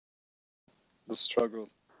the struggle.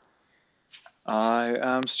 I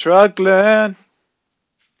am struggling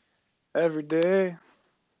every day.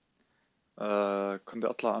 كنت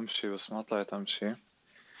أطلع أمشي بس ما طلعت أمشي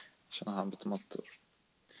عشان عم بتمطر.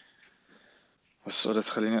 بس قلت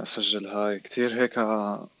خليني أسجل هاي كتير هيك.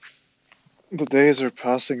 The days are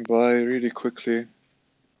passing by really quickly.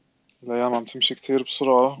 الأيام عم تمشي كتير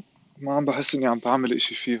بسرعة. ما عم بحس إني عم بعمل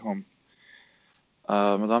إشي فيهم.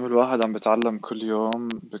 مادام الواحد عم بتعلم كل يوم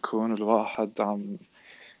بكون الواحد عم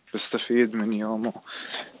بستفيد من يومه.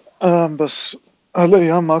 بس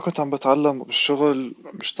هالأيام ما كنت عم بتعلم بالشغل،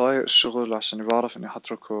 مش طايق الشغل عشان بعرف إني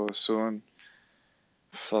حتركه soon.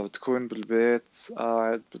 فبتكون بالبيت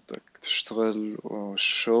قاعد بدك تشتغل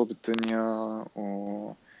وشو بالدنيا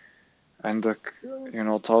وعندك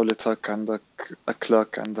طاولتك، عندك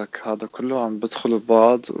أكلك، عندك هذا كله عم بدخل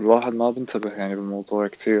ببعض والواحد ما بنتبه يعني بالموضوع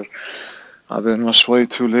كتير عبين ما شوي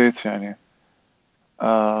too late يعني.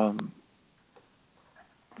 آم،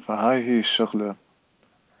 فهاي هي الشغلة.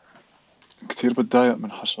 كتير بتضايق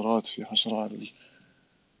من حشرات، في حشرة على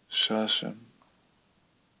الشاشة.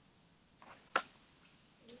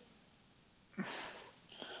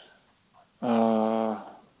 آه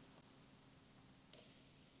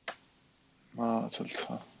ما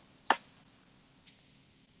قتلتها.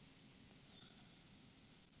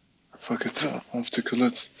 Fuck it, I have to kill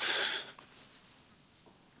it.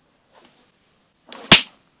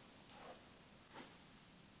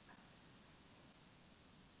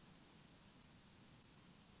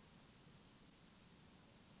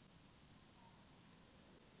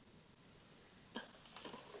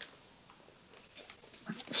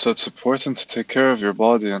 So it's important to take care of your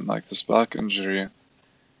body, and like this back injury,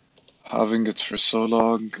 having it for so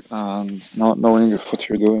long and not knowing if what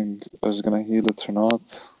you're doing is gonna heal it or not.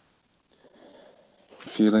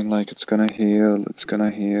 Feeling like it's gonna heal, it's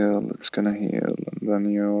gonna heal, it's gonna heal, and then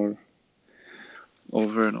you're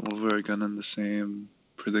over and over again in the same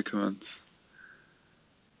predicament.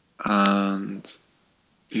 And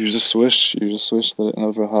you just wish that it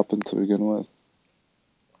never happened to begin with.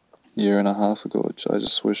 Year and a half ago, I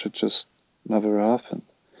just wish it just never happened.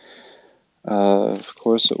 Of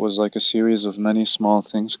course, it was like a series of many small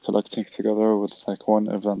things collecting together with like one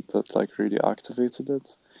event that like really activated it.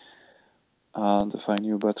 And if I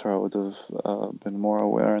knew better, I would have been more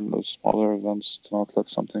aware in those smaller events to not let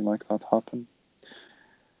something like that happen.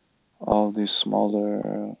 All these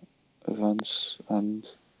smaller events and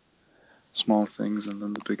small things, and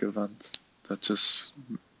then the big event that just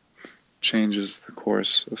changes the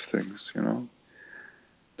course of things,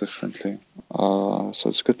 differently. So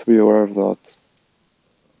it's good to be aware of that.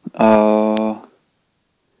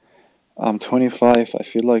 I'm 25. I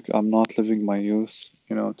feel like I'm not living my youth,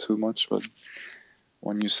 too much, but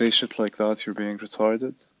when you say shit like that, you're being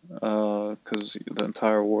retarded, because the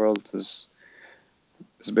entire world is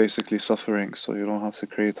basically suffering, so you don't have to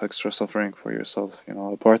create extra suffering for yourself.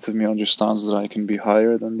 A part of me understands that I can be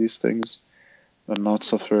higher than these things and not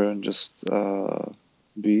suffer and just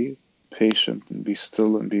be patient and be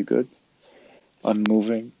still and be good,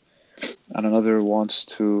 unmoving. And another wants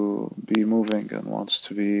to be moving and wants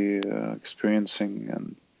to be experiencing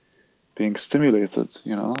and being stimulated,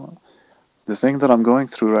 The thing that I'm going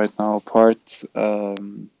through right now, apart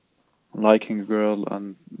liking a girl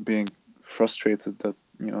and being frustrated that,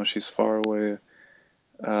 she's far away,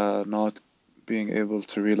 not being able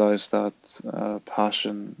to realize that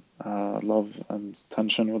passion, love, and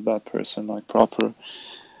tension with that person, like proper.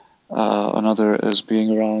 Another is being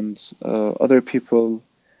around other people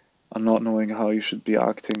and not knowing how you should be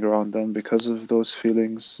acting around them because of those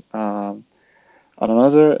feelings. And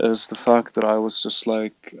another is the fact that I was just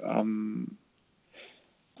like,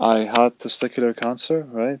 I had testicular cancer,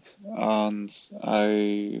 right? And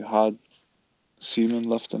I had semen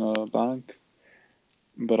left in a bank.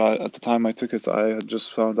 But at the time I took it, I had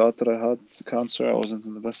just found out that I had cancer. I wasn't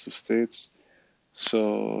in the best of states.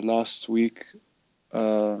 So last week,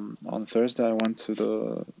 on Thursday, I went to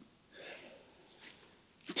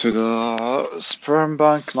the sperm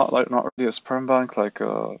bank, not really a sperm bank, like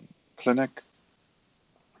a clinic,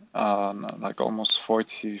 like almost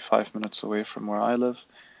 45 minutes away from where I live,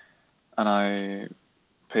 and I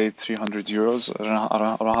paid 300 euros.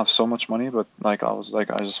 I don't have so much money, but like I was like,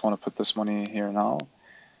 I just want to put this money here now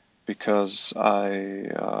because I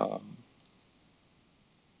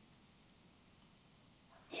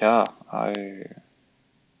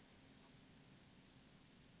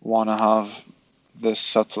want to have this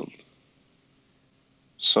settled.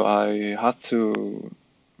 So I had to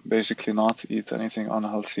basically not eat anything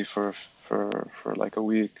unhealthy for like a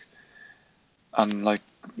week, and like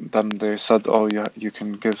then they said, oh, you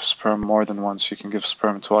can give sperm more than once. You can give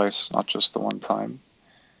sperm twice, not just the one time.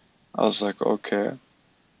 I was like, okay.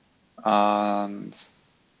 And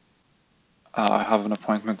I have an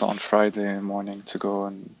appointment on Friday morning to go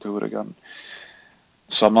and do it again.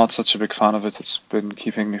 So I'm not such a big fan of it. It's been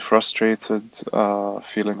keeping me frustrated,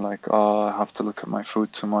 feeling like, oh, I have to look at my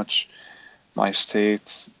food too much, my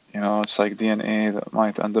state. It's like DNA that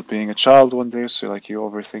might end up being a child one day, so like you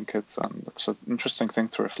overthink it, and it's an interesting thing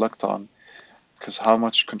to reflect on, because how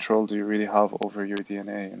much control do you really have over your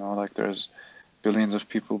DNA? Like there's billions of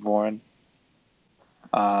people born,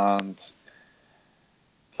 and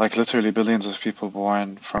like literally billions of people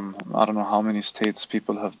born from I don't know how many states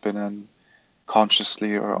people have been in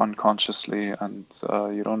consciously or unconsciously, and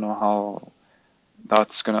you don't know how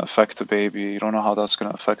that's going to affect a baby. You don't know how that's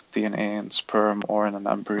going to affect DNA in sperm or in an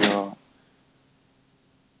embryo.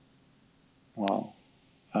 Wow.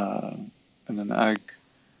 Uh, in an egg.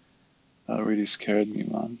 That really scared me,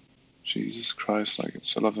 man. Jesus Christ, like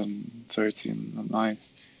it's 11:30 at night.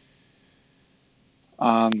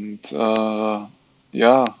 And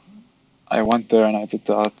yeah, I went there and I did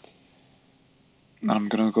that. And I'm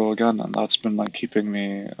gonna go again, and that's been like keeping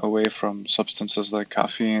me away from substances like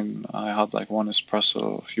caffeine. I had like one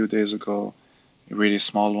espresso a few days ago, a really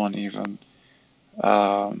small one even.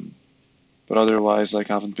 Um, but otherwise,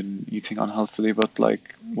 like I haven't been eating unhealthily. But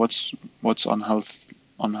like, what's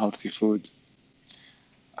unhealthy food?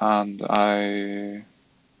 And I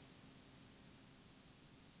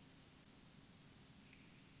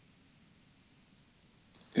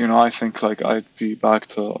think like I'd be back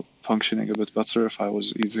to functioning a bit better if I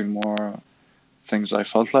was eating more things I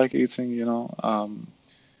felt like eating,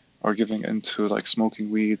 or giving into like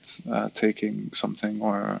smoking weed, taking something,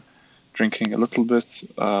 or drinking a little bit.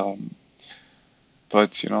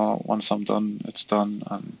 But once I'm done, it's done,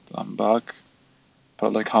 and I'm back.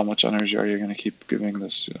 But like, how much energy are you gonna keep giving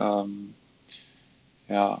this?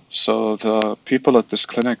 Yeah. So the people at this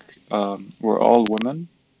clinic were all women,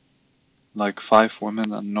 like five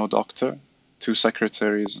women and no doctor, two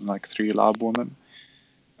secretaries and like three lab women.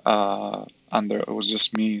 And there it was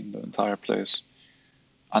just me in the entire place,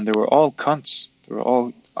 and they were all cunts. They were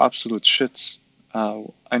all absolute shits.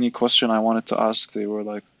 Any question I wanted to ask, they were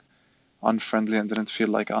like unfriendly and didn't feel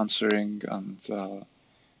like answering. And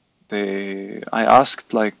I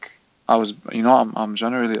asked like I was, I'm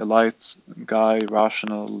generally a light guy,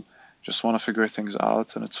 rational, just want to figure things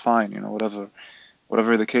out, and it's fine,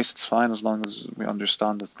 whatever the case, it's fine as long as we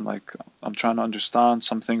understand it. And like, I'm trying to understand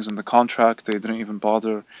some things in the contract. They didn't even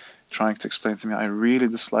bother trying to explain to me. I really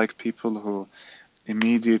dislike people who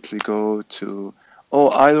immediately go to, oh,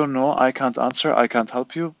 I don't know, I can't answer, I can't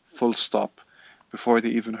help you, full stop, before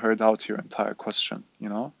they even heard out your entire question.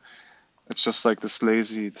 It's just like this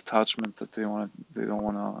lazy detachment that they don't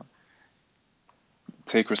want to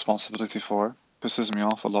take responsibility for. Pisses me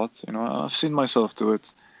off a lot. I've seen myself do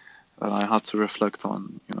it, and I had to reflect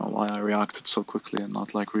on, why I reacted so quickly and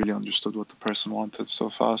not like really understood what the person wanted so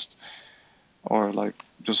fast, or like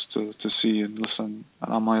just to see and listen.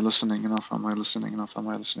 And am I listening enough? Am I listening enough? Am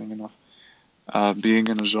I listening enough? Being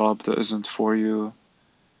in a job that isn't for you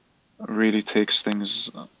really takes things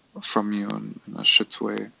from you in a shit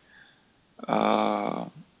way. Uh,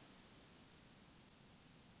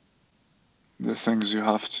 the things you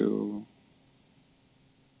have to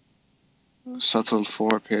settle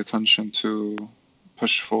for, pay attention to,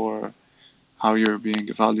 push for, how you're being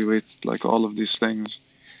evaluated, like all of these things.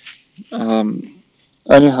 Um,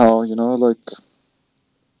 anyhow, like,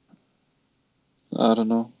 I don't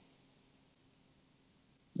know.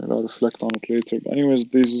 Maybe I'll reflect on it later. But anyways,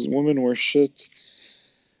 these women were shit.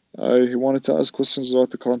 I wanted to ask questions about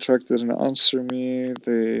the contract, they didn't answer me.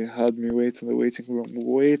 They had me wait in the waiting room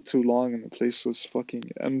way too long, and the place was fucking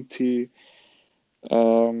empty.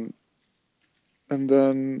 Um, and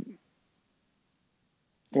then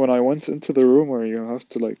when I went into the room where you have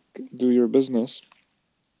to like do your business,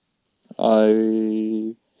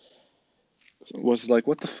 I was like,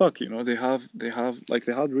 what the fuck, they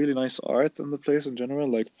had really nice art in the place in general,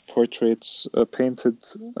 like portraits, painted,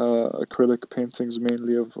 acrylic paintings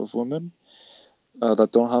mainly of women,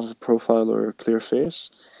 that don't have a profile or a clear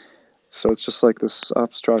face. So it's just like this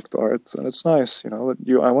abstract art, and it's nice.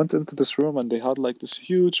 I went into this room and they had like this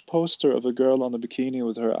huge poster of a girl on a bikini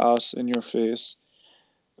with her ass in your face,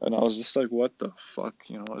 and I was just like, what the fuck,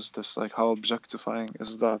 is this, like, how objectifying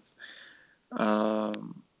is that?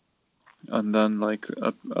 Um, and then like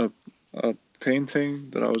a painting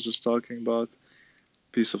that I was just talking about,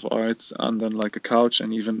 piece of art, and then like a couch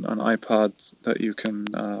and even an iPad that you can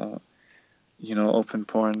open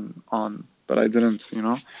porn on. but I didn't,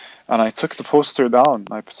 And I took the poster down.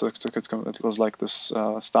 I took it. It was like this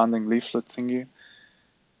standing leaflet thingy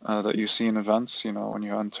that you see in events, when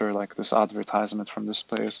you enter like this advertisement from this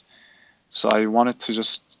place. So I wanted to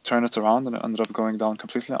just turn it around, and it ended up going down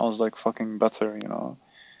completely. I was like, fucking better.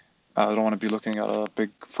 I don't want to be looking at a big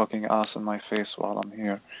fucking ass in my face while I'm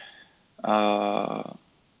here. Uh,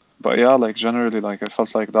 but yeah, like generally, like I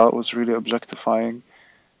felt like that was really objectifying.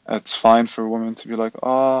 It's fine for women to be like,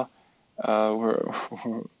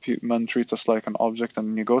 men treat us like an object,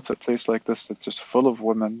 and you go to a place like this that's just full of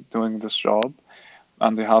women doing this job,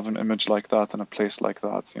 and they have an image like that in a place like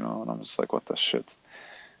that. And I'm just like, what the shit?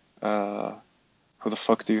 Uh, who the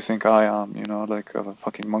fuck do you think I am? Like a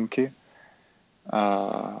fucking monkey?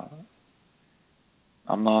 Uh,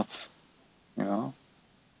 I'm not, you know?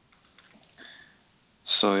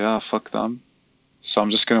 So yeah, fuck them. So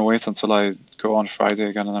I'm just gonna wait until I go on Friday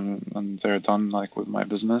again, and they're done like with my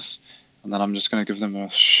business, and then I'm just gonna give them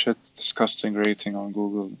a shit disgusting rating on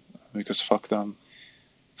Google, because fuck them,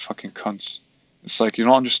 fucking cunts. It's like you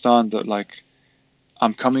don't understand that, like,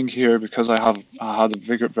 I'm coming here because I had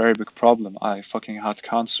a very big problem. I fucking had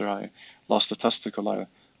cancer. I lost a testicle. I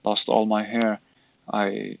lost all my hair.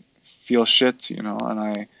 I feel shit, and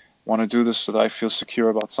I want to do this so that I feel secure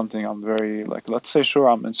about something I'm very, like, let's say, sure,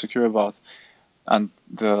 I'm insecure about. And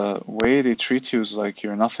the way they treat you is like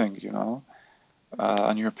you're nothing.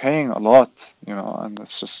 And you're paying a lot, and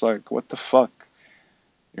it's just like, what the fuck?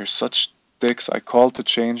 You're such dicks. I called to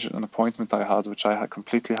change an appointment I had, which I had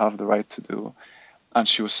completely have the right to do, and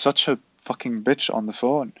she was such a fucking bitch on the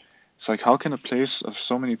phone. It's like, how can a place of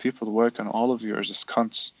so many people work and all of you are just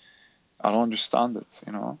cunts? I don't understand it.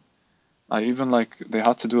 I even, like, they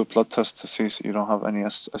had to do a blood test to see so you don't have any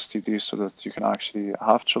STDs so that you can actually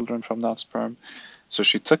have children from that sperm. So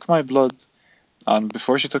she took my blood, and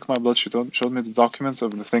before she took my blood, she showed me the documents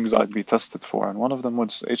of the things I'd be tested for, and one of them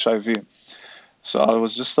was HIV. So I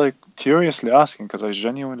was just like curiously asking because I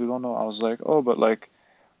genuinely don't know. I was like, oh, but like,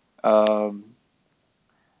 um,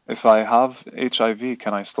 if I have HIV,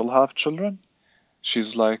 can I still have children?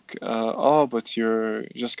 She's like, oh, but you're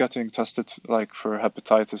just getting tested like for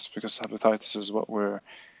hepatitis because hepatitis is what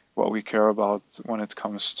we care about when it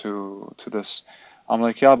comes to this. I'm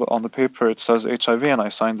like, yeah, but on the paper it says HIV, and I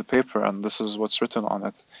signed the paper, and this is what's written on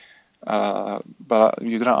it. But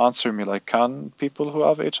you didn't answer me. Like, can people who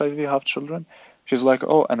have HIV have children? She's like,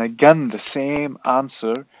 oh, and again the same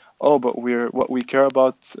answer. Oh, but what we care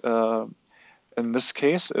about in this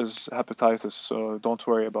case is hepatitis, so don't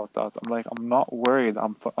worry about that. I'm like, I'm not worried.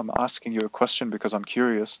 I'm asking you a question because I'm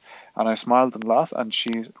curious. And I smiled and laughed, and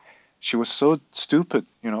she was so stupid.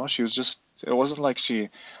 She was just. It wasn't like she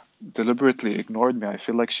deliberately ignored me. I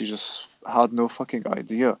feel like she just had no fucking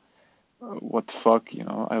idea what the fuck.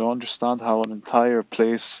 I don't understand how an entire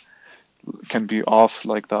place can be off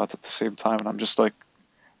like that at the same time, and I'm just like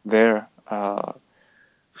there.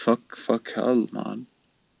 Fuck hell, man.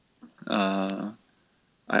 Uh,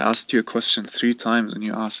 I asked you a question 3 times, and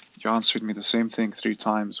you answered me the same thing 3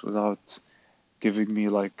 times without giving me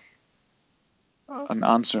like an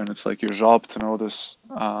answer, and it's like your job to know this.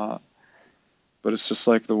 But it's just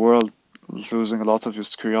like the world losing a lot of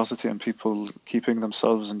its curiosity, and people keeping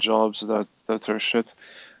themselves in jobs that are shit.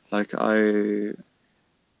 Like, I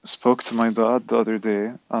spoke to my dad the other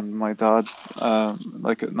day, and my dad,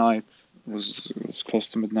 like at night, was close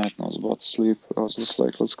to midnight, and I was about to sleep. I was just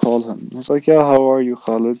like, let's call him. He's like, yeah, how are you,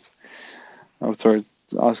 Khalid? I tried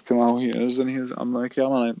to ask him how he is, and I'm like, yeah,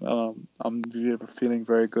 man, I'm really feeling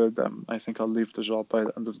very good. I think I'll leave the job by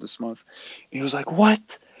the end of this month. And he was like,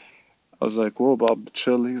 what? I was like, whoa, Bob,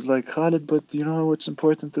 chill. He's like, Khalid, but what's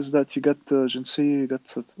important is that you get the agency, you get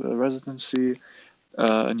the residency,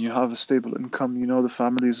 and you have a stable income. The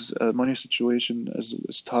family's money situation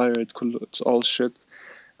is tired. It's all shit.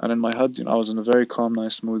 And in my head, I was in a very calm,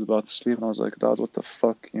 nice mood about to sleep, and I was like, Dad, what the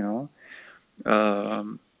fuck?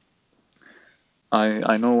 Um,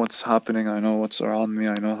 I know what's happening. I know what's around me.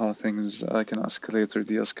 I know how things I can escalate or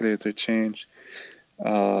de-escalate or change.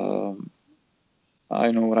 Um, I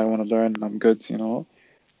know what I want to learn, and I'm good.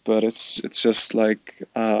 But it's just like,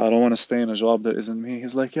 I don't want to stay in a job that isn't me.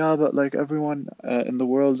 He's like, yeah, but like everyone in the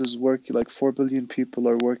world is working. Like 4 billion people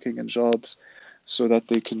are working in jobs so that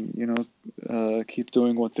they can, keep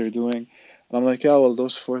doing what they're doing. And I'm like, yeah, well,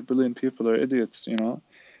 those 4 billion people are idiots.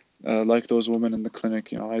 Like those women in the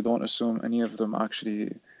clinic. I don't assume any of them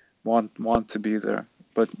actually want to be there,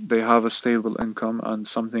 but they have a stable income and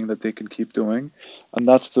something that they can keep doing, and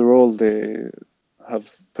that's the role they have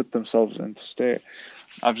put themselves in to stay.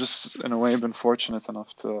 I've just, in a way, been fortunate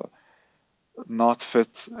enough to not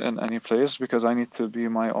fit in any place because I need to be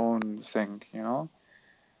my own thing.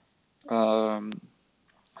 Um,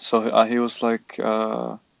 so he was like,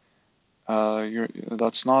 you're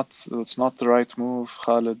that's not the right move,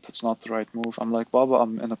 Khalid. That's not the right move. I'm like, Baba,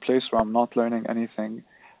 I'm in a place where I'm not learning anything.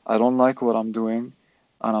 I don't like what I'm doing,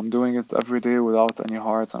 and I'm doing it every day without any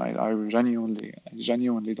heart, and I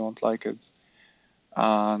genuinely don't like it.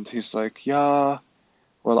 And he's like, yeah.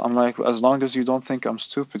 Well, I'm like, as long as you don't think I'm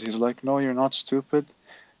stupid. He's like, no, you're not stupid,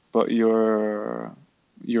 but you're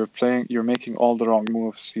making all the wrong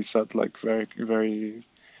moves. He said like very, very,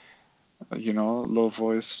 low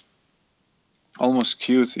voice, almost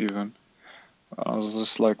cute even. I was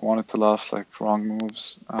just like wanted to laugh like wrong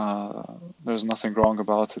moves. There's nothing wrong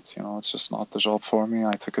about it, it's just not the job for me.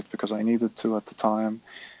 I took it because I needed to at the time.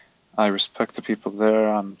 I respect the people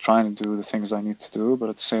there. I'm trying to do the things I need to do, but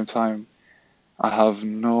at the same time, I have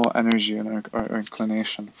no energy or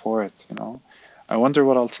inclination for it. I wonder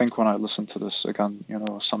what I'll think when I listen to this again,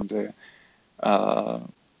 someday, uh,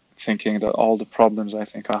 thinking that all the problems I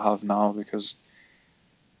think I have now, because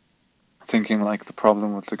thinking like the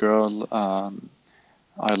problem with the girl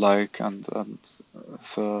I like, and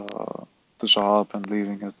the job and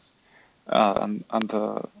leaving it, and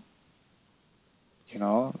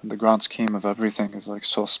the grand scheme of everything is like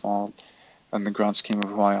so small, and the grand scheme of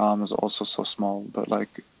who I am is also so small. But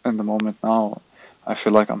like in the moment now, I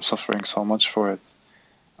feel like I'm suffering so much for it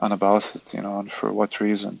and about it, and for what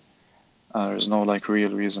reason? There's no like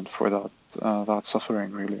real reason for that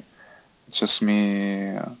suffering really. It's just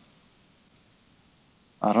me.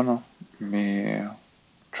 I don't know, me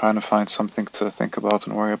trying to find something to think about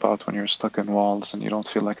and worry about when you're stuck in walls and you don't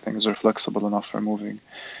feel like things are flexible enough or moving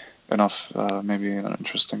enough, maybe in an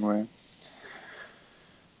interesting way.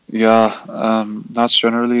 Yeah, that's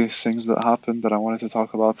generally things that happened that I wanted to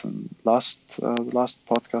talk about in the last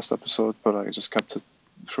podcast episode, but I just kept it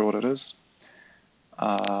for what it is.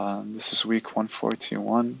 This is week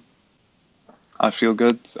 141. I feel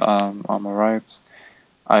good. I'm alright.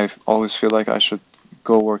 I always feel like I should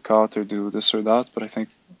go work out or do this or that, but I think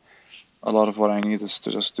a lot of what I need is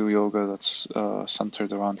to just do yoga that's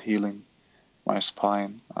centered around healing my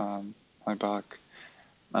spine, my back,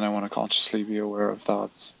 and I want to consciously be aware of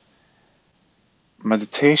that.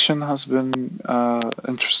 Meditation has been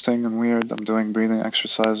interesting and weird. I'm doing breathing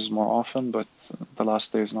exercises more often, but the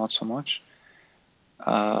last days not so much.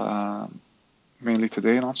 Uh, Mainly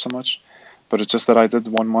today, not so much. But it's just that I did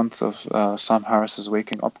 1 month of Sam Harris's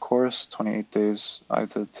Waking Up course, 28 days I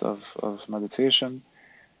did of meditation.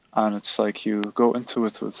 And it's like you go into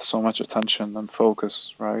it with so much attention and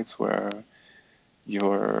focus, right? Where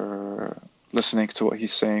you're listening to what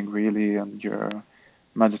he's saying really, and you're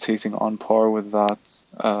meditating on par with that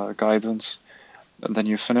guidance, and then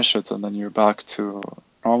you finish it, and then you're back to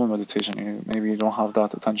normal meditation. Maybe you don't have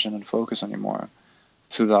that attention and focus anymore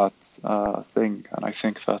to that thing, and I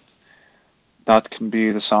think that can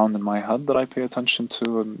be the sound in my head that I pay attention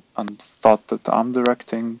to, and thought that I'm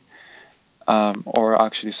directing, or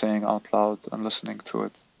actually saying out loud and listening to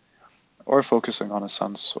it, or focusing on a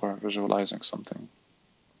sense or visualizing something.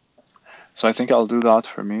 So I think I'll do that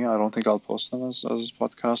for me. I don't think I'll post them as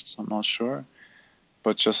podcasts. I'm not sure.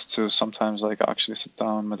 But just to sometimes like actually sit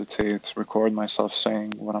down, meditate, record myself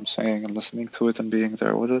saying what I'm saying and listening to it and being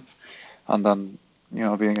there with it. And then,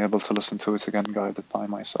 being able to listen to it again, guided by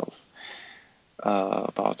myself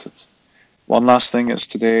about it. One last thing is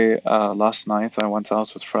today, last night, I went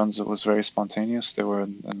out with friends. It was very spontaneous. They were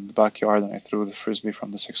in the backyard, and I threw the frisbee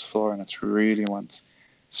from the sixth floor, and it really went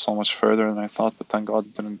so much further than I thought. But thank God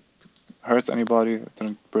it didn't hurt anybody, it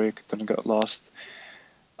didn't break, it didn't get lost.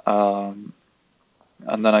 Um,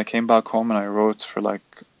 and then I came back home and I wrote for like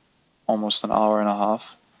almost an hour and a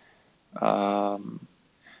half. Um,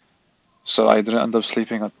 so I didn't end up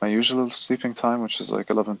sleeping at my usual sleeping time, which is like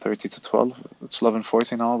 11:30 to 12. It's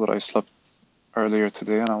 11:40 now, but I slept earlier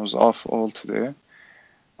today and I was off all today.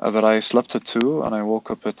 But I slept at 2 and I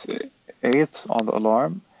woke up at 8 on the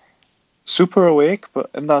alarm. Super awake,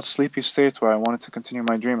 but in that sleepy state where I wanted to continue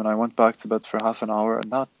my dream, and I went back to bed for half an hour,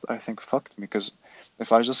 and that I think fucked me, because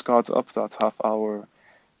if I just got up that half hour,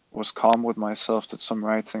 was calm with myself, did some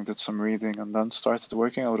writing, did some reading, and then started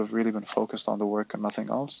working, I would have really been focused on the work and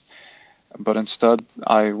nothing else. But instead,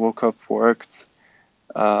 I woke up, worked.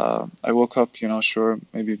 I woke up, sure,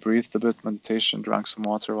 maybe breathed a bit, meditation, drank some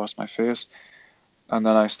water, washed my face, and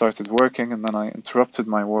then I started working, and then I interrupted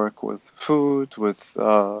my work with food, with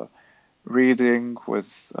reading,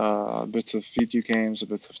 with a bit of video games, a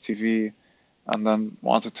bit of TV, and then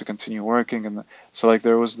wanted to continue working. And so like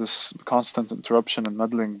there was this constant interruption and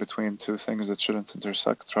meddling between two things that shouldn't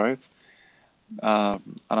intersect, right?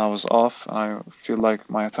 And I was off, and I feel like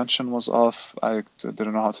my attention was off. I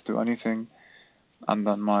didn't know how to do anything. and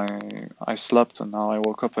then I slept, and now I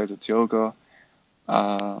woke up, I did yoga,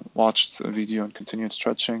 watched a video and continued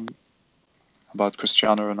stretching about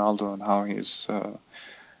Cristiano Ronaldo and how his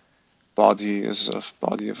body is a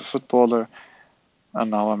body of a footballer. And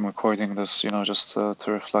now I'm recording this, just to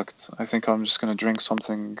reflect. I think I'm just gonna drink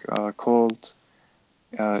something cold,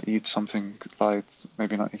 eat something light,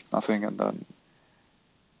 maybe not eat nothing, and then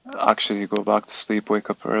actually go back to sleep, wake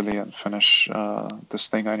up early, and finish this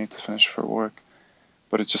thing I need to finish for work.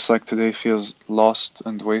 But it's just like today feels lost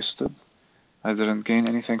and wasted. I didn't gain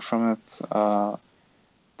anything from it.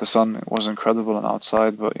 The sun was incredible and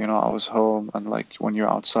outside, but I was home, and like when you're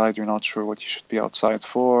outside, you're not sure what you should be outside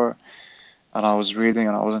for. And I was reading,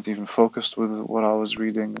 and I wasn't even focused with what I was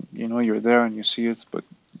reading. You're there and you see it, but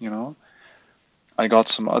I got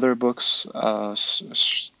some other books,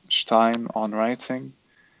 Stein on writing,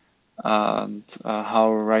 and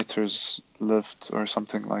how writers lived, or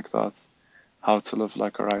something like that. How to live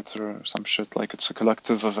like a writer, or some shit. Like it's a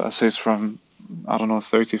collective of essays from, I don't know,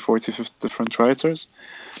 30, 40, 50 different writers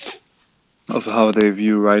of how they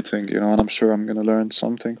view writing, and I'm sure I'm gonna learn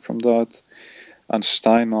something from that. And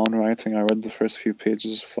Stein on writing, I read the first few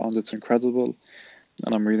pages, found it incredible,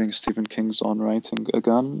 and I'm reading Stephen King's on writing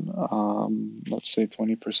again, let's say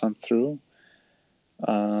 20% through.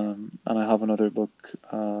 And I have another book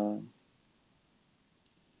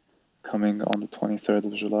coming on the 23rd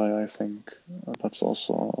of July, I think. That's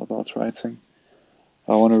also about writing.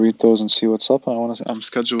 I want to read those and see what's up. I'm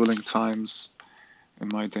scheduling times in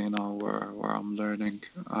my day now where I'm learning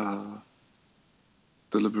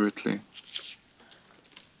deliberately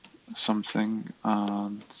something,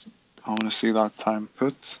 and I want to see that time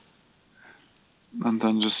put, and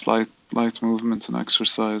then just light movement and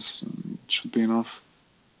exercise should be enough.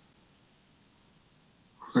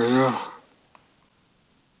 Yeah,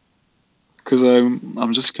 because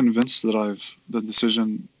I'm just convinced that the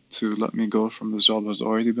decision to let me go from this job has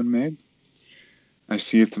already been made. I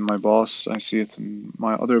see it in my boss, I see it in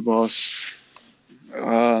my other boss,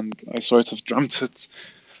 and I sort of dreamt it.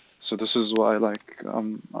 So this is why, like,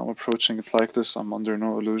 I'm approaching it like this. I'm under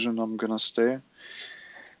no illusion I'm gonna stay,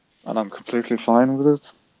 and I'm completely fine with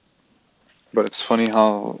it. But it's funny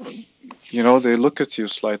how, they look at you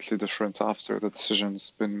slightly different after the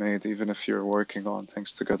decision's been made, even if you're working on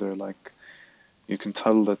things together. Like, you can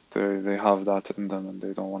tell that they have that in them and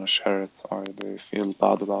they don't want to share it, or they feel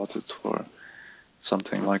bad about it, or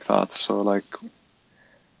something like that. So, like,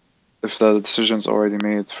 if the decision's already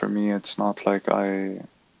made for me, it's not like I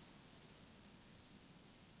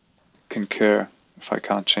can care if I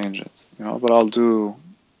can't change it, but I'll do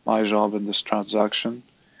my job in this transaction.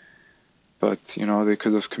 But, they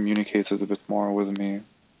could have communicated a bit more with me,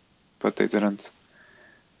 but they didn't.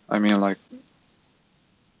 I mean, like,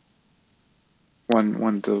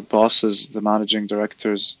 when the bosses, the managing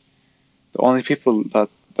directors, the only people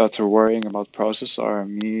that are worrying about process are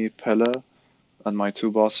me, Pelle, and my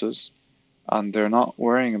two bosses, and they're not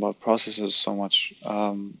worrying about processes so much.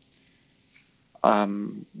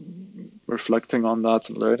 I'm reflecting on that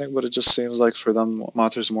and learning, but it just seems like for them what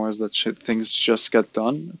matters more is that things just get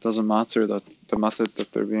done. It doesn't matter that the method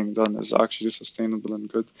that they're being done is actually sustainable and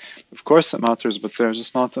good. Of course it matters, but they're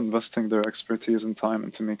just not investing their expertise and time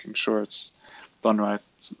into making sure it's done right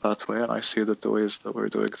that way. And I see that the ways that we're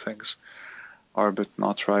doing things are a bit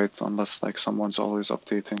not right, unless like someone's always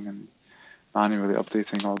updating and manually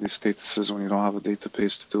updating all these statuses when you don't have a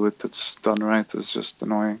database to do it that's done right is just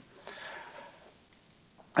annoying.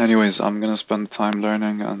 Anyways, I'm gonna spend time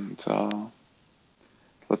learning, and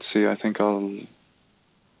let's see, I think I'll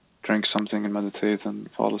drink something and meditate and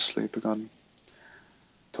fall asleep again.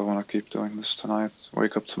 Don't want to keep doing this tonight.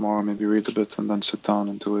 Wake up tomorrow, maybe read a bit, and then sit down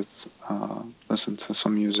and do it. Listen to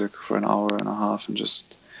some music for an hour and a half and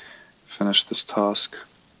just finish this task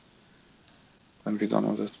and be done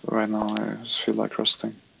with it. But right now I just feel like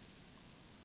resting.